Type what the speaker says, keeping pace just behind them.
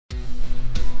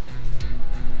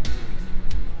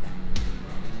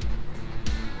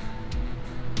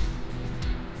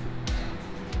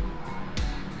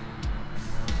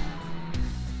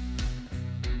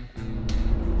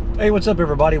Hey, what's up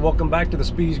everybody? Welcome back to the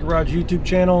Speedy's Garage YouTube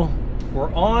channel.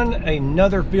 We're on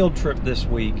another field trip this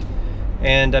week,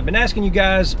 and I've been asking you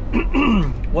guys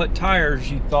what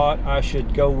tires you thought I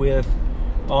should go with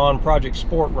on Project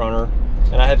 4Runner,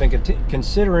 and I have been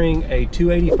considering a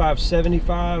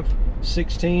 285/75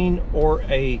 16 or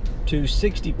a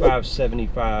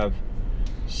 265/75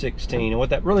 16, and what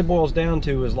that really boils down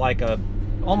to is like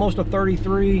almost a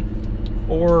 33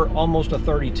 or almost a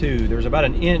 32. There's about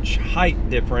an inch height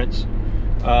difference.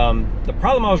 The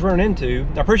problem I was running into,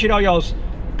 I appreciate all y'all's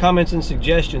comments and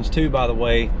suggestions too, by the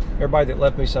way, everybody that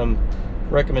left me some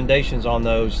recommendations on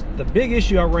those. The big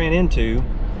issue I ran into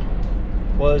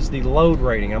was the load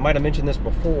rating. I might have mentioned this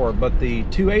before, but the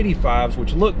 285s,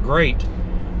 which look great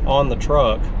on the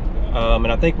truck,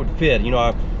 and I think would fit, you know,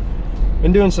 I've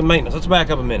been doing some maintenance. Let's back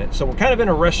up a minute. So we're kind of in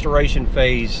a restoration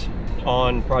phase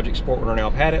on Project 4Runner now.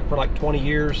 I've had it for like 20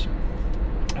 years.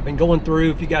 I've been going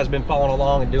through, if you guys have been following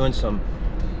along, and doing some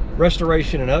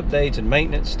restoration and updates and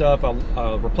maintenance stuff.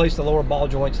 I replaced the lower ball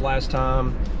joints last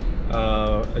time,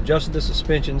 adjusted the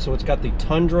suspension, so it's got the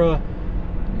Tundra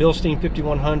Bilstein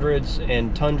 5100s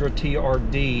and Tundra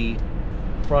TRD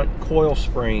front coil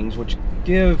springs, which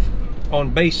give,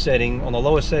 on base setting, on the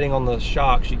lowest setting on the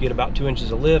shocks, you get about 2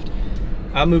 inches of lift.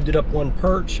 I moved it up one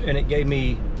perch and it gave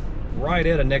me right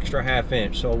at an extra ½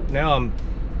 inch. So now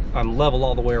I'm level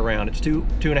all the way around. It's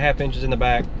 2.5 inches in the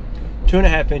back,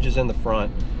 2.5 inches in the front.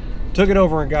 Took it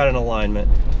over and got an alignment.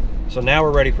 So now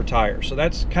we're ready for tires. So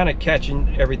that's kind of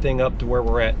catching everything up to where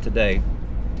we're at today.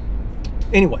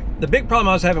 Anyway, the big problem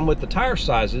I was having with the tire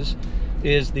sizes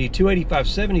is the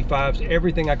 285/75s,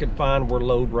 everything I could find were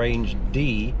load range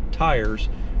D tires,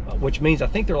 which means I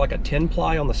think they're like a 10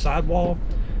 ply on the sidewall,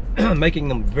 making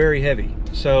them very heavy.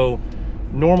 So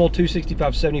normal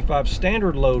 265/75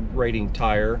 standard load rating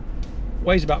tire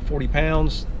weighs about 40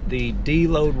 pounds. The D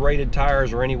load rated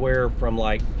tires are anywhere from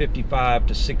like 55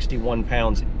 to 61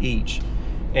 pounds each.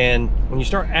 And when you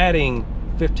start adding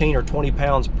 15 or 20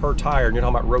 pounds per tire, and you're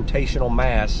talking about rotational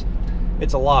mass,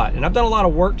 it's a lot. And I've done a lot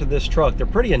of work to this truck. They're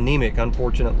pretty anemic,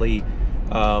 unfortunately,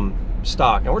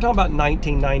 stock. And we're talking about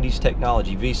 1990s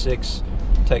technology, V6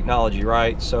 technology,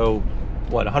 right? So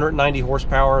what, 190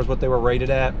 horsepower is what they were rated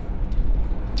at.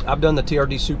 I've done the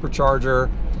TRD supercharger.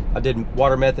 I did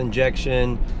water meth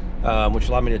injection, which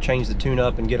allowed me to change the tune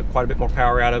up and get quite a bit more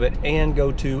power out of it, and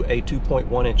go to a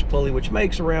 2.1 inch pulley, which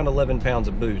makes around 11 pounds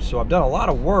of boost. So I've done a lot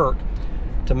of work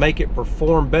to make it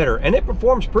perform better, and it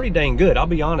performs pretty dang good. I'll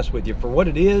be honest with you, for what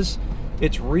it is,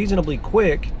 it's reasonably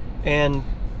quick and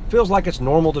feels like it's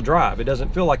normal to drive. It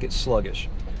doesn't feel like it's sluggish.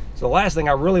 So the last thing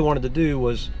I really wanted to do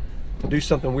was do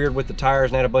something weird with the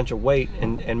tires and add a bunch of weight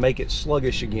and make it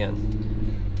sluggish again.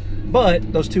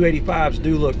 But those 285s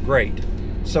do look great.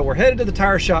 So we're headed to the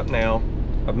tire shop now.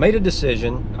 I've made a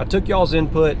decision. I took y'all's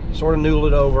input, sort of noodled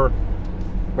it over.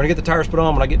 We're gonna get the tires put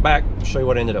on. When I get back, I'll show you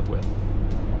what I ended up with.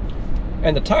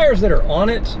 And the tires that are on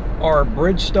it are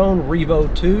Bridgestone Revo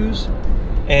 2s.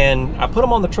 And I put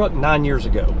them on the truck 9 years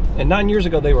ago. And 9 years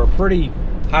ago, they were a pretty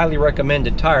highly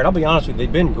recommended tire. And I'll be honest with you,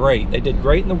 they've been great. They did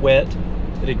great in the wet.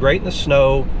 They did great in the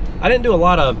snow. I didn't do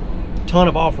a ton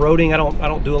of off-roading. I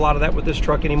don't do a lot of that with this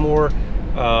truck anymore.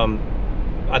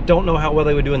 I don't know how well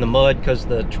they would do in the mud because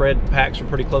the tread packs are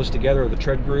pretty close together, or the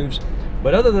tread grooves.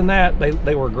 But other than that,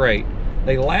 they were great.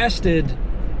 They lasted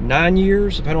 9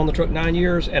 years. I've had on the truck 9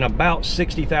 years and about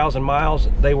 60,000 miles.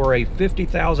 They were a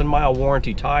 50,000 mile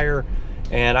warranty tire,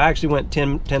 and I actually went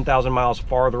 10,000 miles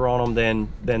farther on them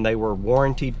than they were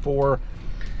warranted for.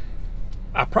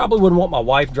 I probably wouldn't want my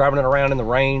wife driving it around in the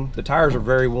rain. The tires are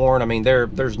very worn. I mean,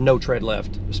 there's no tread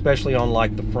left, especially on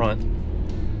like the front.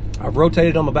 I've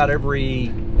rotated them about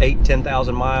every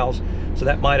 8-10,000 miles, so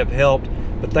that might have helped.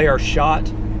 But they are shot,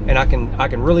 and I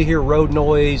can really hear road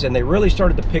noise, and they really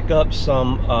started to pick up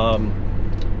some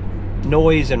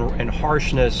noise and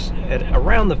harshness at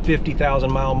around the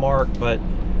 50,000 mile mark. But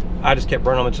I just kept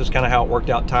running them. It's just kind of how it worked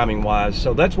out timing wise.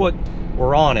 So that's what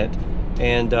we're on it.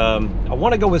 And I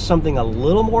want to go with something a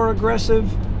little more aggressive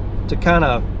to kind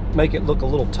of make it look a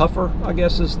little tougher, I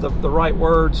guess is the right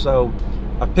word. So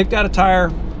I've picked out a tire,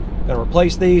 going to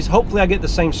replace these. Hopefully I get the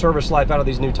same service life out of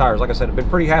these new tires. Like I said, I've been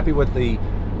pretty happy with the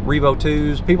Revo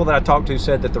 2s. People that I talked to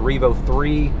said that the Revo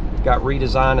 3 got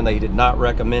redesigned and they did not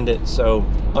recommend it. So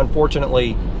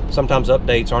unfortunately, sometimes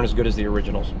updates aren't as good as the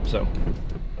originals. So,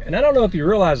 and I don't know if you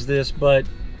realize this, but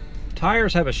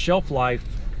tires have a shelf life,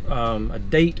 a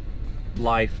date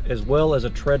life, as well as a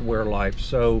tread wear life.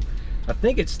 So I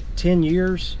think it's 10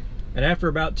 years, and after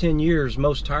about 10 years,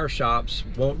 most tire shops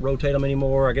won't rotate them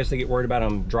anymore. I guess they get worried about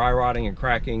them dry rotting and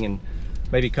cracking and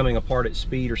maybe coming apart at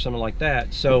speed or something like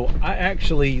that. So I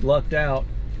actually lucked out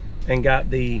and got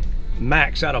the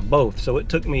max out of both. So it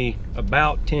took me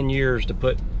about 10 years to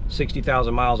put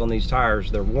 60,000 miles on these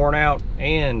tires. They're worn out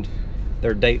and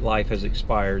their date life has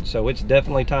expired. So it's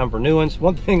definitely time for new ones.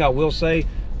 One thing I will say,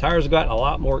 tires have gotten a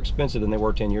lot more expensive than they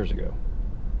were 10 years ago.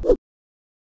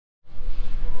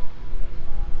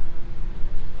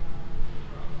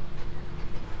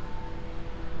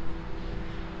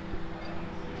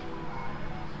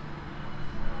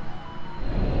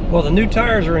 Well, the new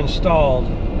tires are installed,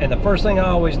 and the first thing I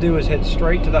always do is head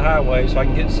straight to the highway so I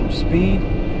can get some speed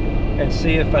and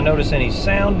see if I notice any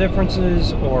sound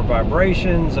differences or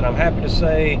vibrations. And I'm happy to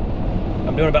say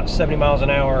I'm doing about 70 miles an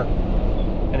hour,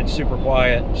 and it's super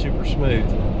quiet, super smooth.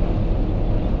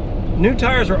 New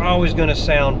tires are always going to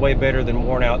sound way better than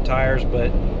worn out tires,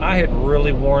 but I had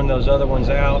really worn those other ones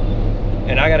out,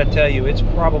 and I got to tell you, it's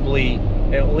probably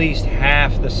at least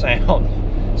half the sound.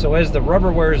 So as the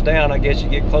rubber wears down, I guess you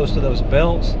get close to those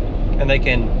belts and they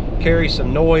can carry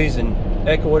some noise and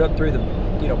echo it up through the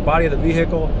body of the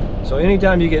vehicle. So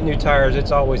anytime you get new tires,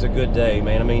 it's always a good day,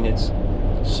 man. I mean, it's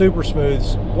super smooth,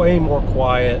 way more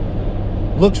quiet,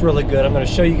 looks really good. I'm going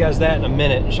to show you guys that in a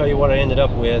minute and show you what I ended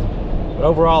up with. But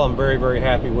overall, I'm very, very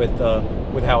happy with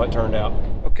how it turned out.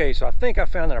 Okay, so I think I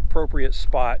found an appropriate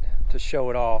spot to show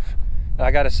it off. And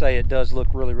I got to say, it does look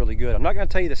really, really good. I'm not going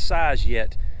to tell you the size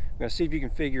yet. I'm going to see if you can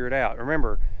figure it out.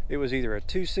 Remember, it was either a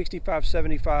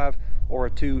 265/75 or a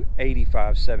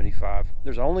 285/75.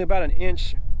 There's only about an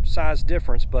inch size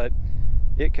difference, but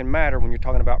it can matter when you're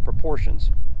talking about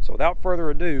proportions. So without further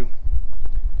ado,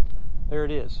 there it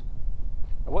is.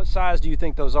 Now, what size do you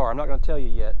think those are? I'm not going to tell you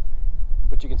yet,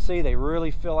 but you can see they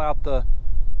really fill out the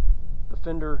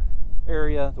fender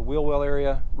area, the wheel well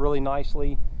area really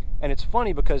nicely. And it's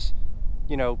funny because,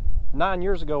 9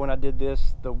 years ago when I did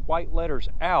this, the white letters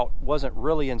out wasn't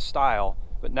really in style,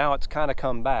 but now it's kind of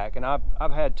come back. And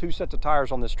I've had 2 sets of tires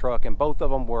on this truck, and both of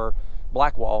them were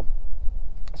Blackwall.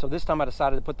 So this time I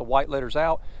decided to put the white letters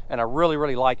out, and I really,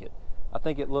 really like it. I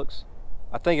think it looks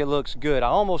good. I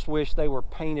almost wish they were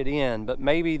painted in, but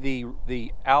maybe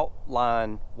the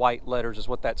outline white letters is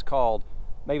what that's called.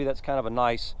 Maybe that's kind of a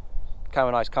nice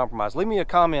compromise. Leave me a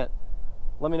comment.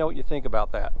 Let me know what you think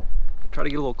about that. Try to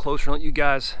get a little closer and let you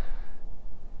guys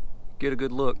get a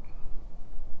good look.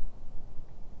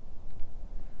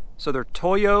 So they're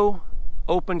Toyo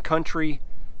Open Country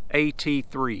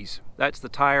AT3s. That's the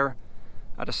tire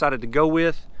I decided to go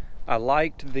with. I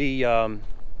liked the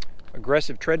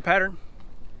aggressive tread pattern.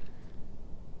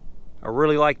 I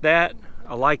really like that.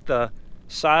 I like the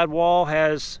sidewall,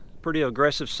 has pretty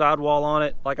aggressive sidewall on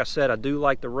it. Like I said, I do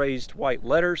like the raised white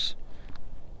letters.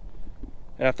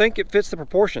 And I think it fits the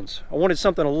proportions. I wanted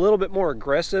something a little bit more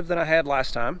aggressive than I had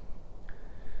last time,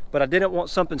 but I didn't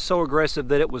want something so aggressive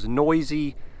that it was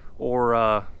noisy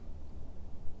or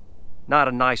not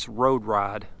a nice road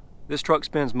ride. This truck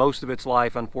spends most of its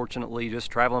life, unfortunately, just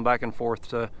traveling back and forth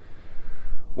to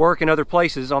work in other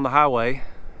places on the highway,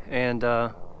 and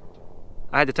I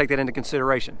had to take that into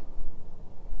consideration.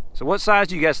 So what size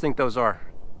do you guys think those are?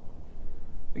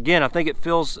 Again, I think it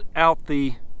fills out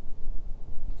the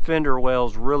fender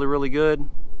wells really, really good.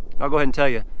 I'll go ahead and tell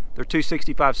you, they're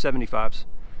 265/75s.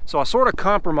 So I sort of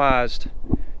compromised,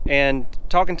 and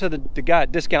talking to the guy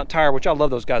at Discount Tire, which I love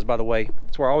those guys, by the way.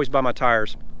 That's where I always buy my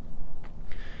tires.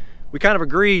 We kind of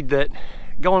agreed that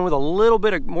going with a little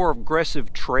bit more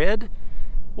aggressive tread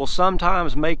will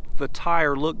sometimes make the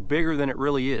tire look bigger than it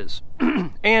really is.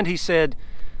 And he said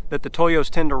that the Toyos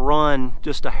tend to run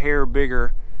just a hair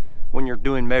bigger when you're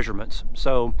doing measurements.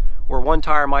 So where one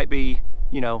tire might be,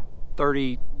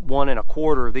 31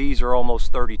 1/4, these are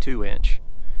almost 32 inch.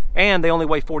 And they only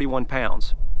weigh 41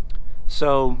 pounds.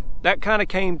 So that kind of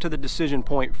came to the decision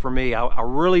point for me. I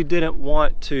really didn't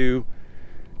want to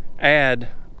add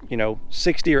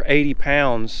 60 or 80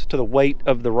 pounds to the weight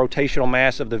of the rotational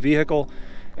mass of the vehicle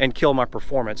and kill my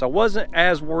performance. I wasn't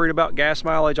as worried about gas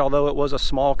mileage, although it was a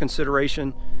small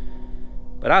consideration,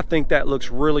 but I think that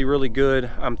looks really, really good.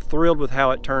 I'm thrilled with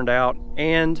how it turned out,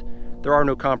 and there are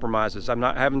no compromises. I'm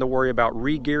not having to worry about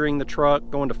re-gearing the truck,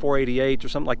 going to 488 or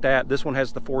something like that. This one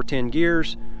has the 410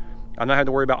 gears. I'm not having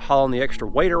to worry about hauling the extra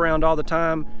weight around all the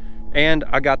time, and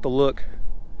I got the look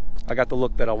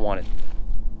that I wanted.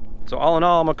 So all in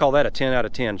all, I'm gonna call that a 10 out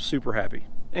of 10. Super happy.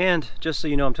 And just so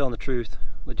you know I'm telling the truth,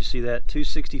 let you see that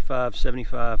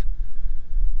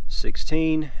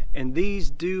 265/75/16, and these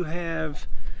do have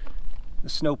the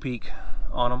snow peak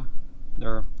on them.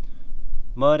 They're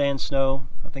mud and snow,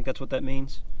 I think that's what that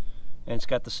means, and it's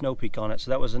got the snow peak on it.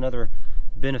 So that was another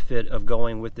benefit of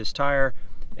going with this tire.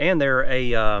 And they're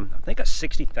I think a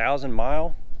 60,000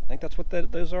 mile, I think that's what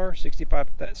those are, 60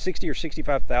 or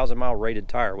 65,000 mile rated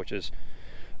tire, which is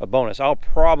a bonus.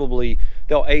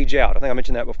 They'll age out. I think I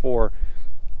mentioned that before.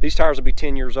 These tires will be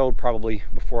 10 years old probably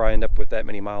before I end up with that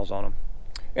many miles on them.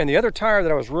 And the other tire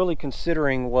that I was really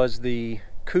considering was the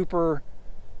Cooper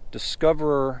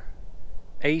Discoverer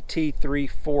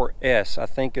AT34S, I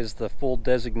think is the full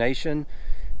designation.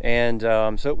 And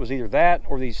so it was either that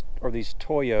or these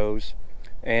Toyos.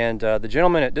 And the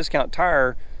gentleman at Discount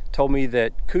Tire told me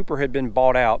that Cooper had been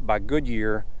bought out by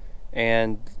Goodyear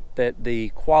and that the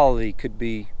quality could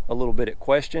be a little bit at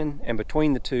question, and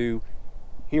between the two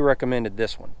he recommended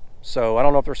this one. So I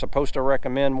don't know if they're supposed to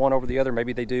recommend one over the other.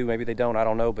 Maybe they do, maybe they don't, I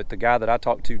don't know, but the guy that I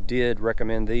talked to did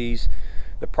recommend these.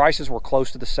 The prices were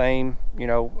close to the same, you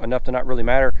know, enough to not really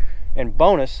matter. And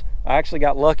bonus, I actually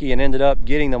got lucky and ended up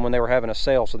getting them when they were having a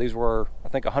sale. So these were, I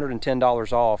think,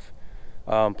 $110 off.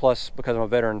 Plus, because I'm a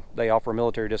veteran, they offer a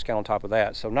military discount on top of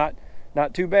that. So not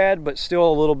too bad, but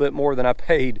still a little bit more than I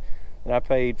paid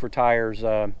for tires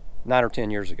 9 or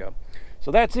 10 years ago. So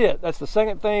that's it. That's the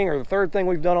second thing or the third thing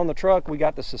we've done on the truck. We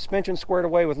got the suspension squared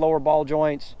away with lower ball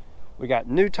joints. We got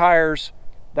new tires.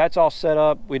 That's all set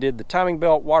up. We did the timing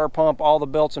belt, water pump, all the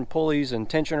belts and pulleys and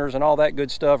tensioners and all that good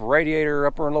stuff. Radiator,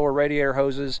 upper and lower radiator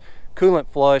hoses, coolant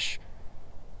flush.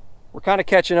 We're kind of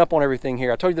catching up on everything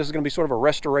here. I told you this is going to be sort of a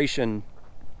restoration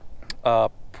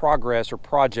progress or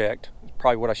project, is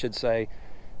probably what I should say.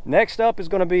 Next up is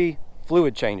going to be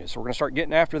fluid changes. So we're going to start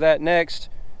getting after that next.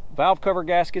 Valve cover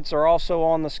gaskets are also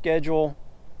on the schedule,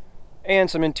 and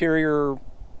some interior,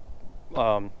 I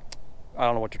don't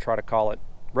know what to try to call it,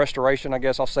 restoration, I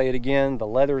guess I'll say it again. The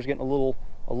leather is getting a little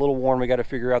worn. We got to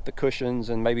figure out the cushions,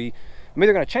 and maybe I'm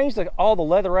either going to change all the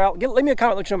leather out. Leave me a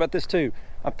comment, let you know about this too.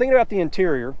 I'm thinking about the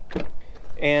interior,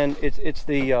 and it's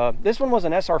the this one was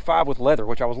an SR5 with leather,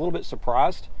 which I was a little bit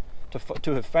surprised to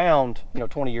have found, you know,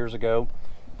 20 years ago.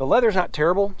 The leather's not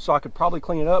terrible, so I could probably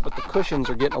clean it up, but the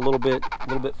cushions are getting a little bit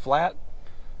flat.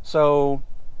 So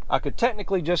I could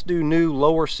technically just do new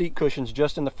lower seat cushions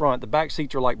just in the front. The back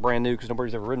seats are like brand new because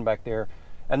nobody's ever ridden back there.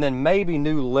 And then maybe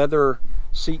new leather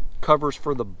seat covers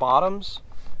for the bottoms.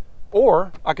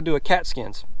 Or I could do a cat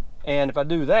skins. And if I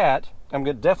do that, I'm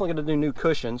definitely going to do new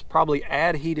cushions, probably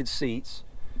add heated seats,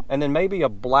 and then maybe a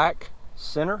black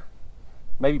center,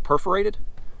 maybe perforated.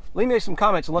 Leave me some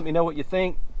comments and let me know what you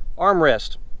think.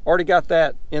 Armrest, already got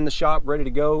that in the shop, ready to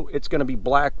go. It's going to be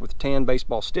black with tan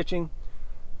baseball stitching.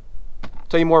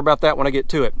 Tell you more about that when I get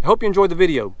to it. Hope you enjoyed the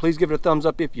video. Please give it a thumbs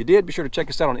up if you did. Be sure to check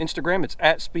us out on Instagram. It's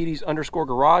at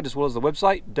Speedies_garage, as well as the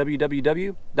website,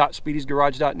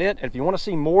 www.speediesgarage.net. And if you want to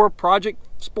see more Project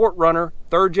Sport Runner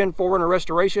 3rd Gen 4Runner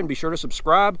restoration, be sure to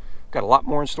subscribe. Got a lot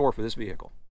more in store for this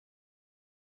vehicle.